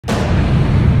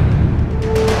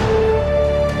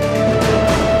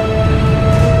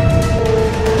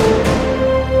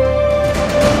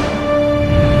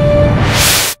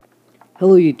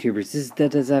Hello YouTubers, this is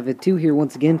Dead2 here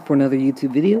once again for another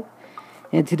YouTube video.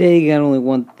 And today I got only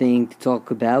one thing to talk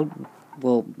about.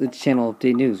 Well, it's channel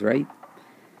update news, right?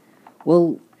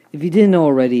 Well, if you didn't know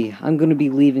already, I'm going to be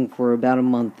leaving for about a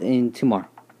month in tomorrow.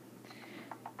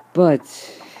 But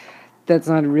that's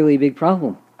not really a big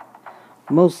problem.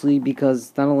 Mostly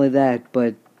because not only that,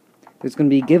 but there's going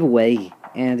to be a giveaway.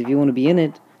 And if you want to be in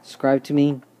it, subscribe to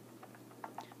me,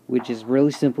 which is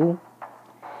really simple.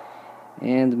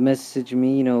 And message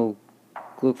me,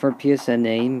 look for a PSN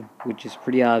name, which is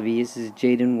pretty obvious. It's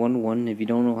Jaidyn11. If you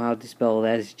don't know how to spell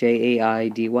that, it's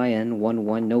Jaidyn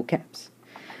 11, no caps.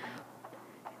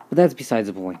 But that's besides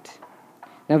the point.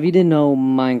 Now, if you didn't know,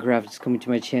 Minecraft is coming to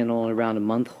my channel in around a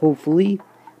month, hopefully,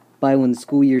 by when the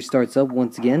school year starts up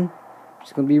once again.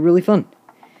 It's going to be really fun.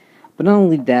 But not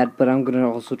only that, but I'm going to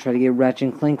also try to get Ratchet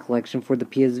and Clank collection for the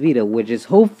PS Vita, which is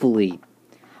hopefully,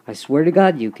 I swear to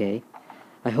God, UK,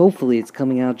 hopefully it's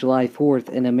coming out July 4th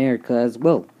in America as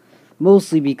well.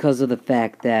 Mostly because of the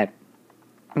fact that,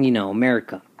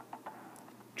 America.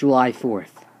 July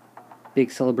 4th.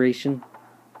 Big celebration.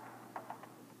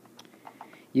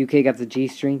 UK got the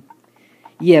G-string.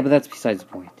 Yeah, but that's besides the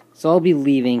point. So I'll be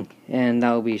leaving, and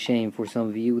that will be a shame for some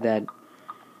of you that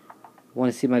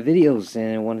want to see my videos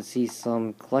and want to see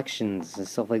some collections and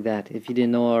stuff like that. If you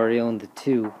didn't know, I already own the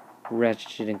two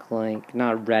Ratchet and Clank.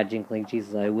 Not Ratchet and Clank,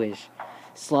 Jesus, I wish.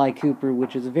 Sly Cooper,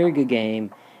 which was a very good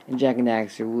game, and Jak and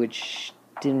Daxter, which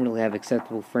didn't really have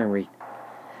acceptable frame rate.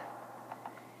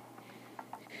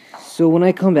 So when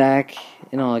I come back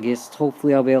in August,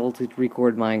 hopefully I'll be able to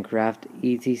record Minecraft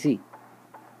etc.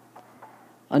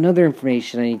 Another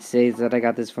information I need to say is that I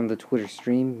got this from the Twitter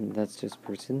stream. That's just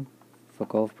person.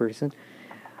 Fuck off person.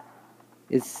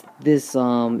 It's this,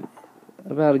 about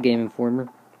a Game Informer.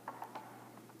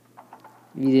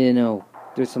 If you didn't know,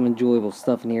 there's some enjoyable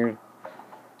stuff in here.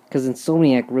 Because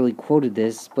Insomniac really quoted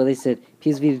this, but they said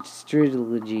PS Vita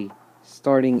trilogy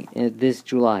starting this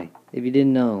July. If you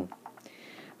didn't know,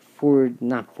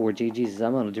 not 4G, Jesus,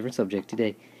 I'm on a different subject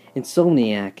today.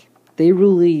 Insomniac, they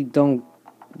really don't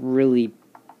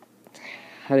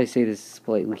how do I say this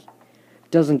politely?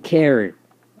 Doesn't care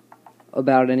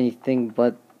about anything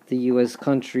but the U.S.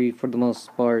 country for the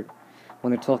most part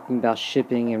when they're talking about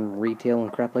shipping and retail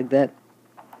and crap like that.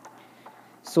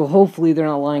 So hopefully they're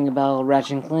not lying about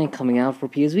Ratchet and Clank coming out for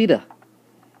PS Vita.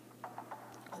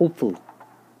 Hopefully.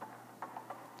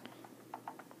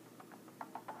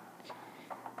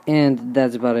 And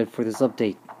that's about it for this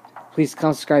update. Please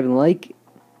comment, subscribe, and like.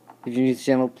 If you're new to the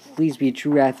channel, please be a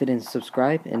true Raffid and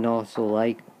subscribe. And also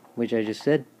like, which I just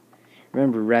said.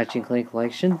 Remember, Ratchet and Clank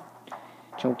Collection.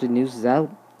 Channel News is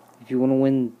out. If you want to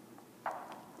win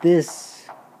this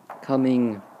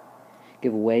coming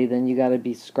giveaway, then you gotta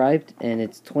be subscribed, and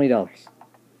it's $20.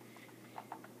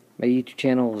 My YouTube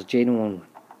channel is Jaidyn11.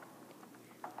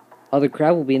 Other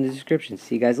crap will be in the description.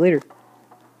 See you guys later.